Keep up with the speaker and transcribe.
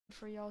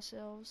for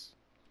yourselves.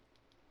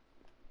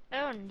 I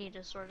don't need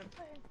a sword of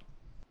fire.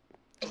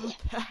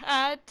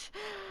 That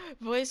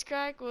voice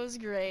crack was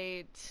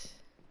great.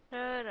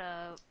 Shut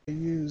up.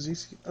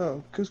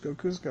 Oh,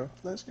 Cusco,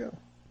 let's go.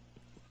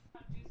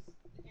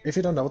 If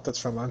you don't know what that's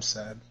from, I'm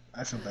sad.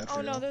 I feel bad for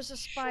Oh you. no, there's a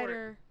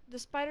spider. The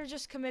spider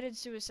just committed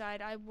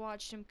suicide. I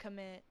watched him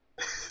commit.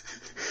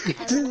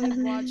 I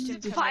really watched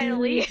him commit.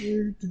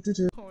 Finally.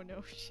 Oh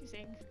no, she's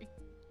angry.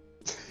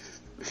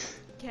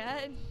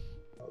 Cat.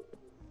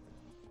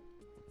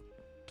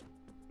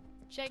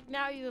 Check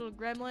now, you little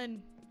gremlin.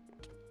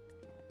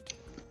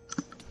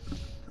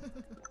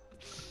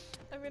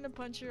 I'm gonna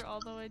punch her all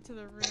the way to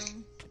the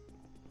room.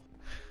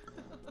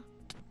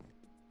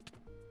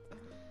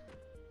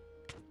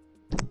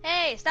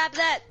 Hey, stop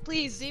that,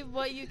 please. See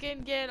what you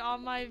can get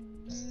on my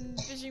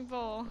fishing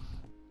pole.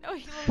 No,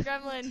 you little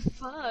gremlin.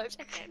 Fuck.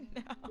 Check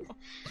it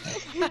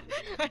now.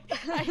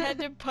 I had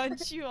to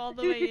punch you all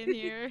the way in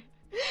here.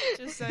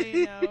 Just so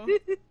you know.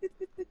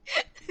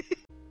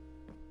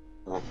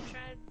 I'm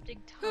trying to dig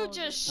Who tunnels.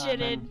 just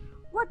shitted?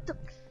 What the?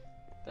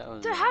 That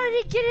was How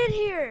did he get in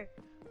here?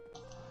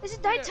 Is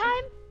it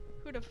nighttime?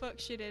 Who the fuck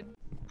shitted?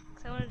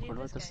 I want to do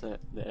what this about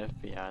guy.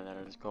 the FBI that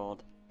is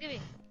called? Give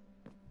me.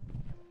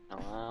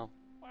 Hello?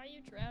 Why are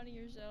you drowning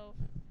yourself?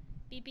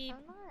 Beep beep.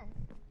 I'm not.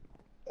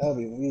 That'd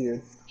be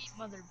weird. Beat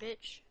mother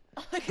bitch.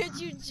 Look at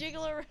you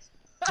jiggle around.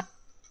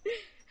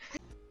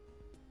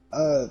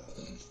 Hello?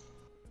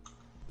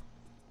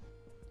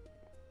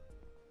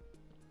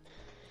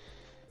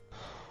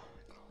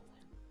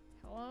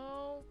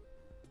 Hello,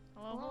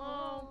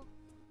 hello?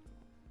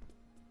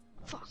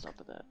 Fuck. Stop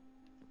with that.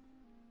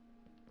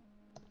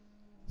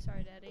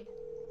 Sorry, Daddy.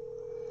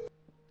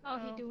 Oh,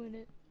 he Oh. doing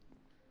it.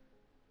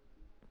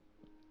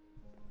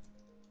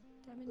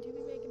 Diamond, do be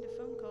making a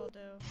phone call,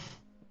 though.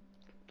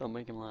 Don't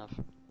make him laugh.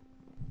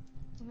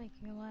 You're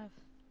making me laugh.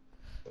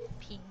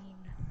 Peen.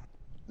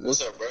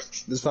 What's up, bro?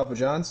 This Papa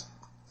John's?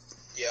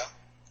 Yeah.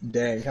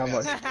 Dang, how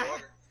much?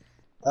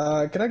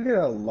 Can I get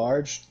a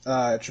large,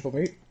 triple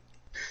meat?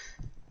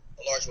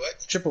 A large what?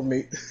 Triple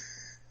meat.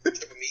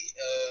 Triple meat.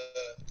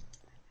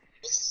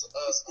 What's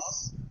the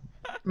sauce?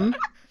 Hmm? What's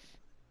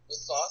the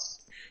sauce?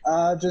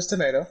 Just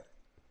tomato.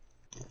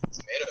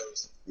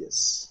 Tomatoes.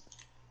 Yes.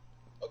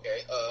 Okay.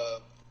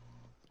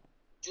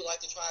 Would you like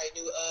to try a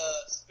new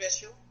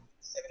special?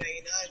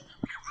 $7.99.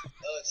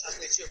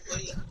 Chocolate chip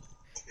pudding.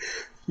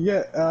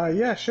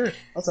 Yeah, sure.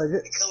 I'll take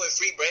it. It come with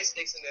free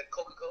breadsticks and then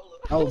Coca-Cola.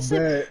 I'll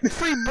bet.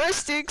 Free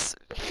breaststicks!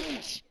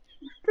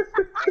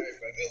 Alright,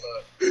 bro. Good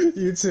luck.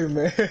 You too,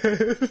 man.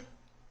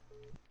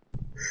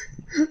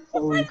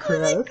 Holy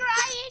crap.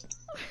 Crying.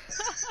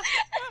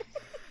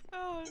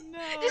 Oh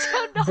no! Just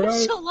how Bro.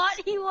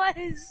 nonchalant he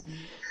was.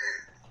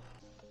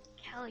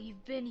 Callie,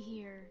 you've been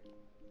here.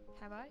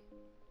 Have I?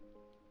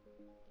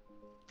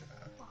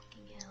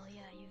 Fucking hell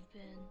yeah, you've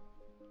been.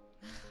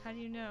 How do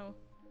you know?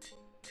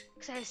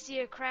 Cause I see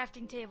a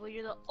crafting table.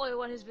 You're the only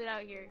one who's been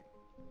out here.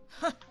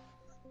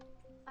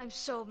 I'm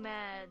so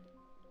mad.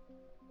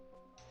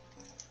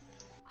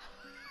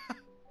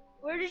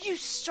 Where did you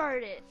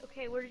start it?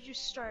 Okay, where did you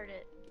start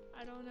it?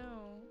 I don't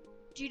know.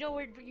 Do you know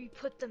where you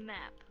put the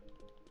map?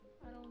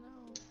 I don't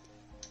know.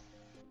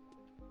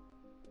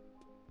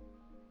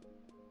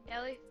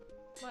 Callie?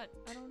 What?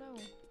 I don't know.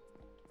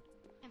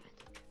 Damn it.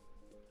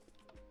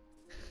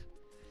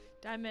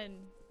 Diamond,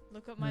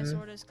 look what my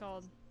sword is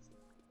called.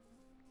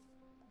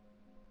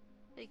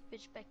 Big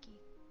bitch Becky.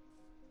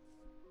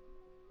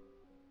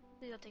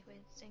 Please don't take away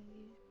the thing.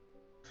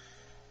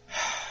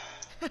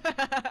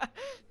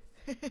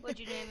 What'd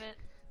you name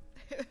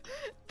it?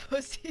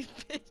 Pussy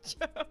bitch.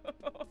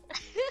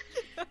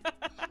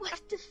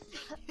 What the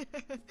fuck?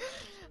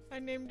 I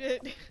named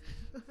it.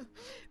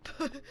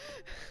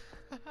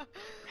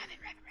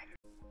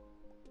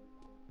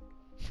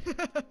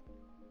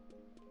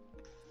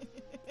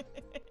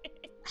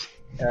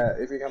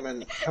 If you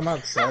come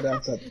outside the Okay,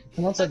 house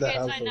it's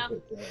real fine now.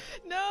 quick. Yeah.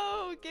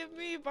 No, give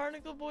me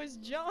Barnacle Boy's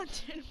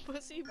jaunt and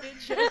pussy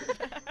bitch.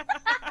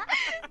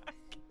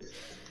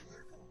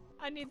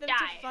 I need them Die.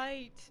 to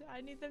fight.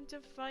 I need them to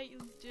fight, you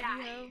ditty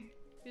ho.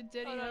 You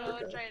ditty Hold on, I ho.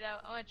 wanna try it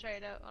out. I wanna try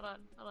it out. Hold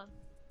on.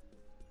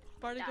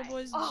 Barnacle Die.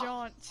 Boy's Oh.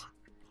 jaunt.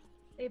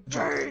 They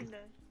burn!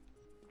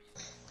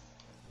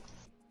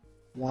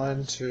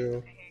 1,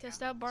 2.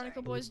 Test out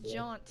Barnacle Boy's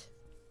jaunt.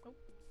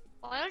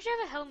 Why don't you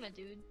have a helmet,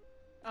 dude?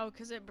 Oh,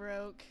 'cause it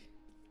broke.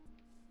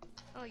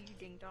 Oh, you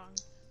ding dong.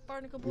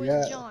 Barnacle Boy's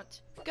Yeah.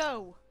 jaunt.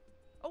 Go!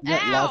 Oh,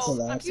 Yeah, lots of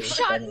Ow! laughs. You It's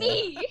shot funny.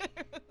 me!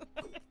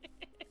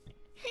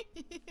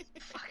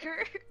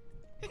 Fucker.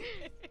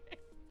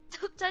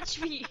 Don't touch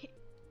me.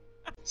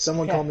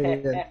 Someone call me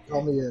in.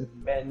 Call me in.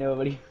 Bet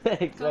nobody.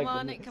 Come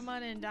on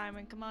in,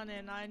 Diamond. Come on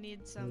in. I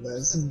need some.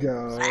 Let's some-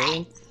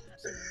 go.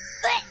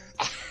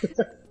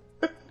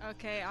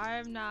 Okay, I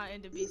am not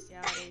into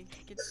bestiality.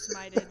 Get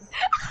smited.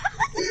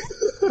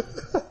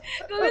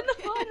 Go in the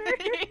water.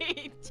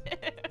 He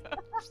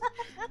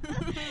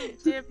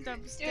dipped Do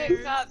upstairs.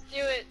 it, cop. Do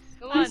it.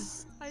 Come on.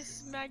 I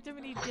smacked him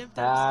and he dipped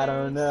upstairs. I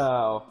don't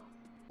know.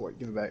 Wait,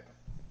 give it back.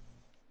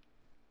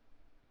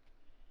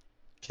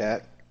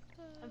 cat.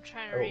 I'm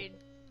trying to Oh. read.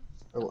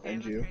 I will Okay,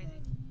 end I'm you. not crazy.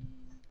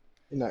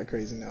 You're not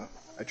crazy now.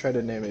 I tried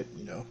to name it,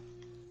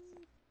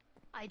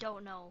 I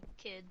don't know,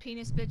 kid.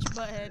 Penis bitch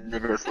butthead.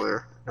 Nigger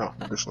Slayer. No,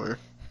 Nigger Slayer.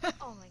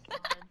 Oh my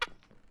god.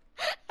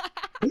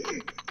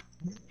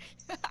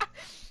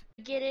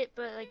 I get it,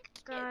 but like,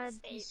 God,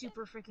 he's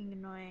super freaking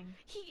annoying.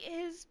 He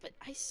is, but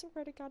I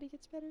swear to God he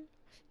gets better.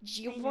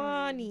 Giovanni.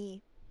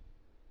 Giovanni.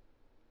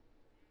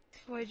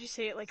 Why'd you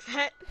say it like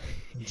that?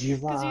 Because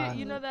Giovanni.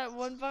 you know that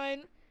one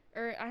Vine?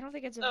 Or I don't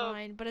think it's a Oh.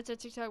 Vine, but it's a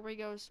TikTok where he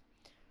goes,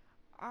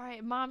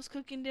 Alright, Mom's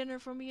cooking dinner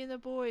for me and the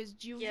boys.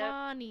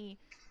 Giovanni.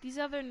 These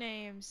other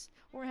names.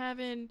 We're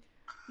having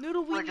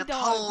noodle weenie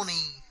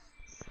dogs.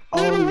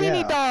 Noodle Oh,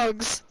 weenie yeah.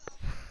 dogs.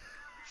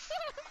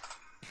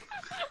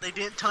 They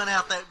didn't turn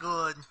out that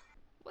good.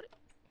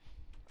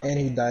 And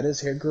he dyed his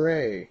hair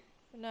gray.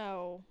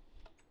 No.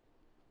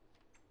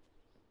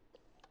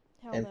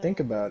 Hell And no. think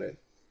about it.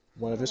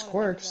 One of I his don't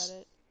wanna think quirks. about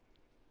it.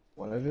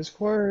 One of his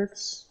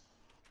quirks.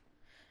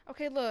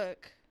 Okay,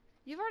 look.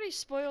 You've already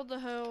spoiled the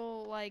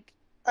whole, like,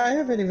 I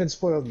haven't even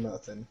spoiled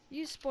nothing.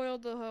 you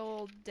spoiled the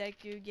whole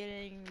Deku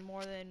getting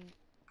more than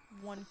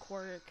one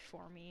quirk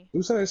for me.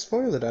 Who said I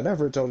spoiled it? I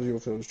never told you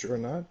if it was true or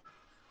not.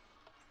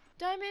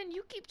 Diamond,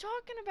 you keep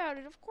talking about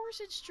it. Of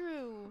course it's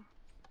true.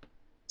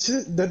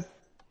 That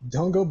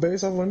don't go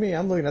based off of me.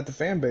 I'm looking at the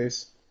fan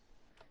base.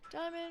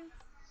 Diamond,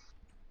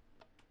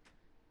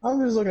 I'm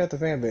just looking at the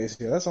fan base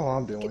here. That's all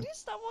I'm can doing. you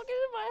stop walking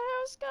into my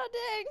house? God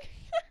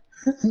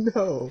dang.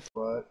 No.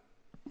 What?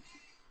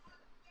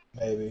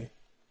 Maybe.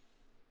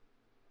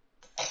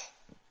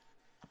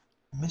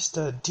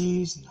 Mr.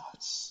 D's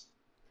nuts.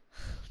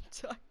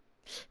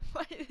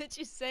 Why did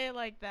you say it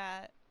like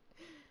that?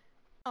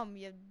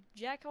 You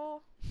jackhole.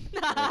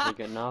 I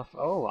think enough.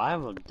 Oh, I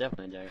will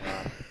definitely jack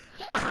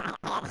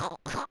off.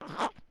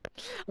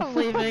 I'm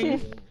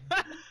leaving.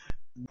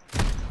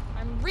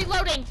 I'm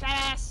reloading,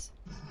 fat ass.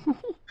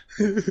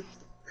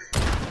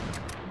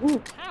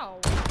 Ow.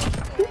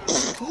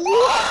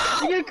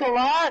 You get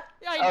caught?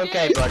 Yeah, you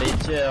Okay, did. buddy,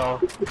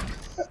 chill.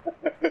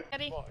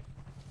 Eddie.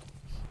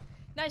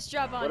 Nice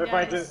job on What if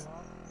guys. I just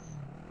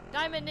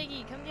Diamond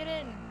Niggy, come get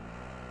in.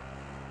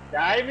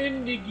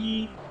 Diamond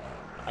Niggy?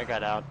 I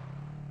got out.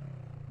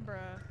 Bruh.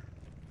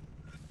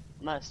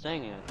 I'm not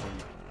staying in it.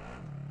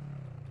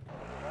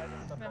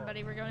 Come on,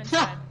 buddy, we're going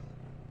inside.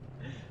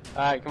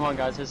 Alright, come on,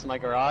 guys. This is my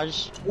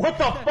garage. What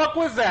the fuck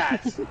was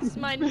that? This is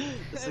my,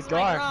 this is car.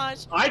 my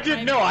garage. I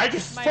didn't know. I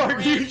just My thought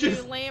brand you new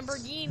just.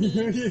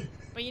 Lamborghini.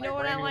 But you know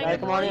what I like Hey,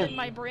 come more on than in.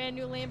 my brand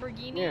new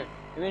Lamborghini? Here,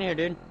 come in here,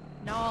 dude.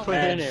 Knowledge. Put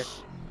it in here.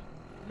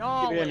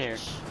 Knowledge. Keep it in here.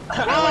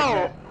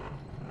 Whoa!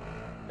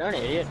 You're an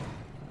idiot.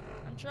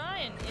 I'm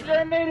trying. You're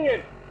an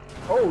idiot.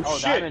 Oh, Oh,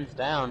 shit! Diamond's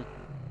down.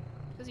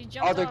 Because he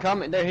jumped Oh, they're off.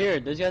 coming. They're here.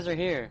 These guys are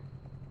here.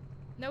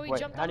 No, he Wait,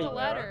 jumped how off do the you-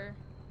 ladder.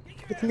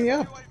 Pick me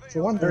up.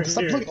 For one They're thing,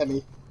 stop here. looking at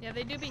me. Yeah,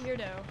 they do be here,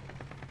 though.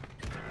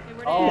 Hey,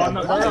 where Oh, they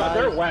no, at?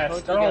 they're west.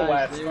 Both They're you all guys,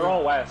 west. dude. They're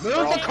all west. Move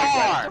They're all the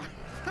car!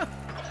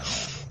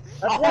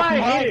 That's why I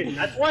hate it.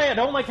 That's why I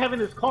don't like having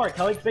this car,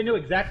 Kelly, because they knew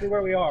exactly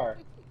where we are.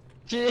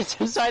 It's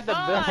inside the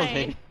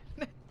building.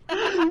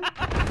 Fine.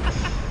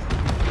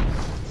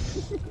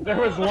 There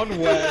was one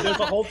west. There's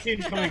a whole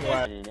team coming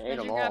west. And ate Imagine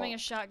them all. grabbing a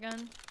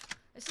shotgun.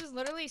 This is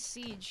literally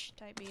Siege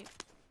type beat.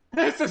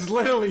 This is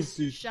literally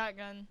sushi.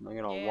 Shotgun. I'm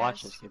gonna Yes.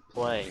 watch this kid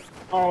play.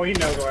 Oh, he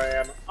knows where I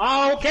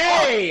am.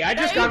 Okay! I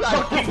just Hey, got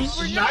fucking we're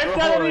sniped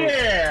not- out of the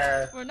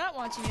air! We're not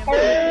watching him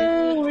play.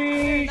 Holy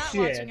We're not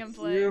shit! watching him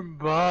play. Your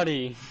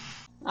body.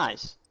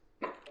 Nice.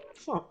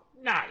 Huh,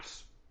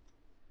 nice.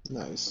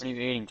 Nice. What are you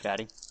eating,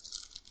 Chatty?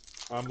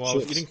 Well, I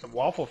was Chips. eating some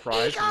waffle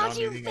fries. and now I'm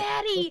eating a-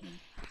 fatty!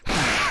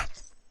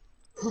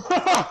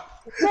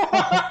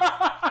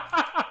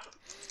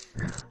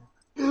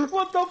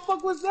 What the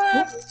fuck was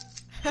that?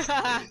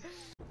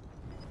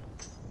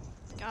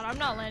 God, I'm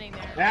not landing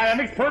there. Yeah, that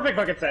makes perfect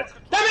fucking sense.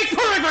 That makes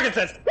perfect fucking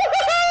sense.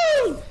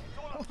 Woohoo!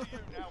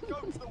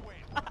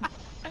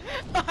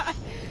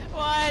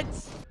 What?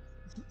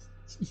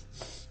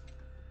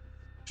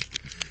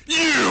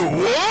 You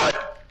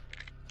what?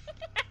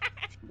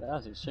 That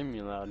was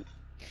extremely loud.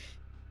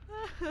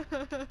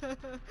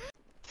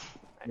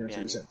 You're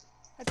Man, 2%.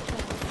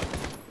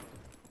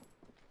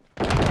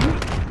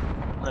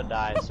 I'm gonna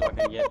die so I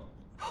can get.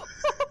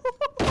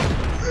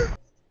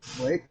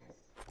 Wait.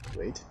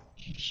 Wait.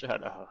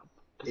 Shut up.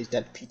 Is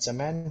that Pizza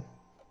Man?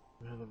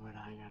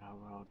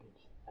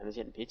 And he's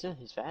getting pizza?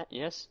 He's fat?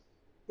 Yes?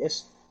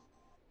 Yes.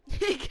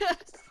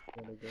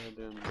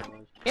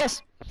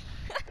 Yes.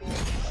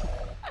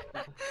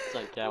 It's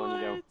like that when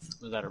you go, What?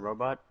 was that a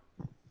robot?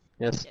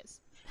 Yes. Yes.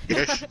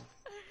 Yes.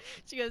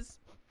 She goes,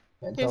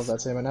 Can't tell if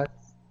that's him or not.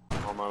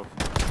 Homo.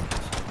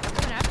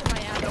 coming after my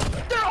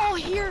ass. They're all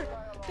here!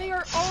 They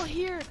are all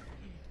here!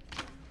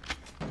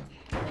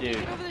 Dude.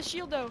 Get over the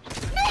shield though.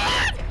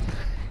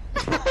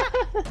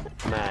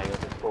 Man,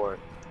 that's a four.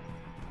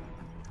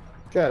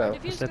 Shadow.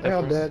 Defuse, They're defuse.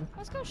 all dead.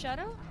 Let's go,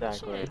 Shadow.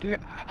 Exactly. Shit. Do it.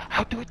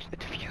 How do it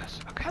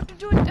defuse? Okay. How to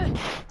do it?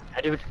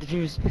 How do it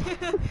defuse?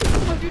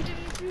 How to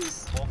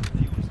defuse?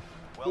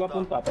 Pula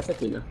apontar, peça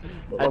filha.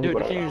 I do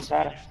choose.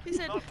 He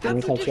said,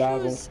 Vamos, "Apple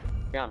Santiago." juice."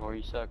 Down where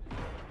you suck.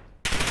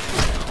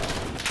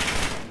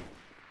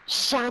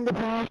 Shine the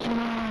bright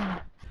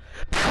light.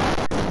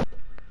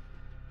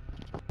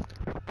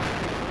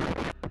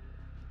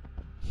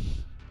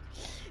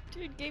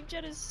 Dude, game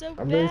chat is so I'm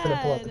bad. really gonna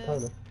pull out the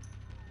timer.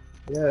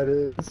 Yeah, it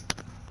is.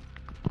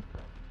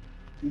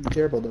 Be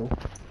careful though.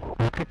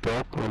 What?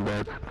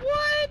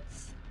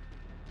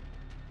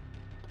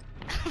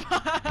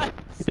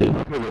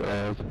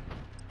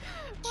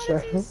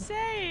 What is he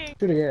saying?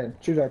 Shoot again.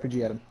 Shoot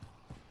RPG at him.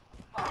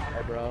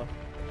 Hey, bro.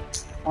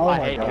 Oh I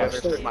my hate gosh.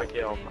 whoever took my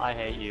kill. I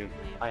hate you.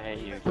 I hate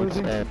you.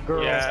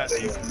 Yeah,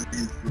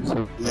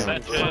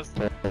 that just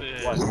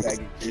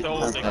stole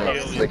the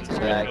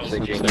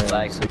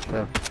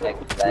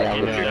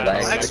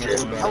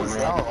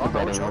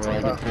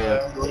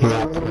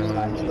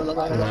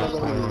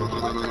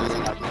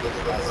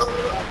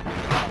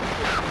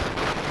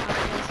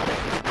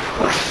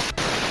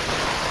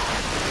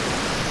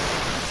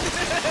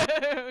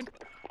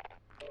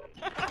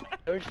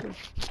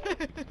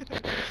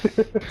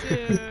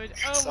Dude,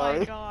 oh Sorry.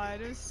 my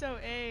god, it was so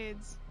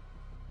AIDS.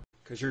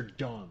 Cause you're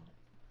dumb.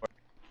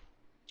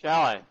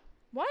 Shall I?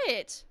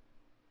 What?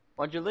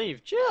 Why'd you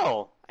leave?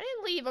 Chill! I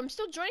didn't leave, I'm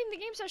still joining the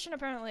game session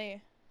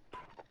apparently.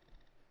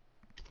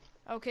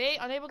 Okay,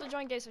 unable to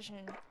join gay session.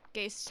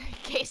 Gay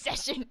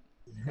session.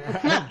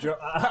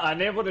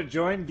 Unable to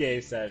join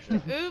gay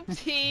session.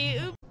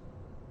 Oopsie, oops.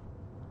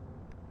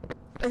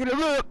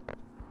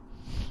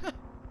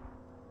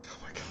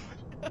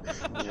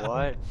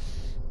 What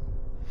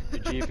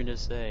did you even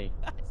just say?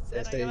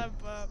 I said I got a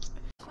bump.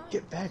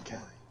 Get back, guy.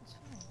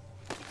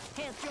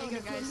 There you go,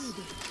 guys.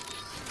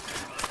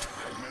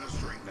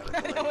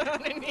 I know what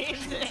I need.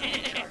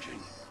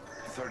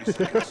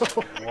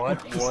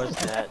 What was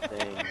that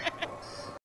thing?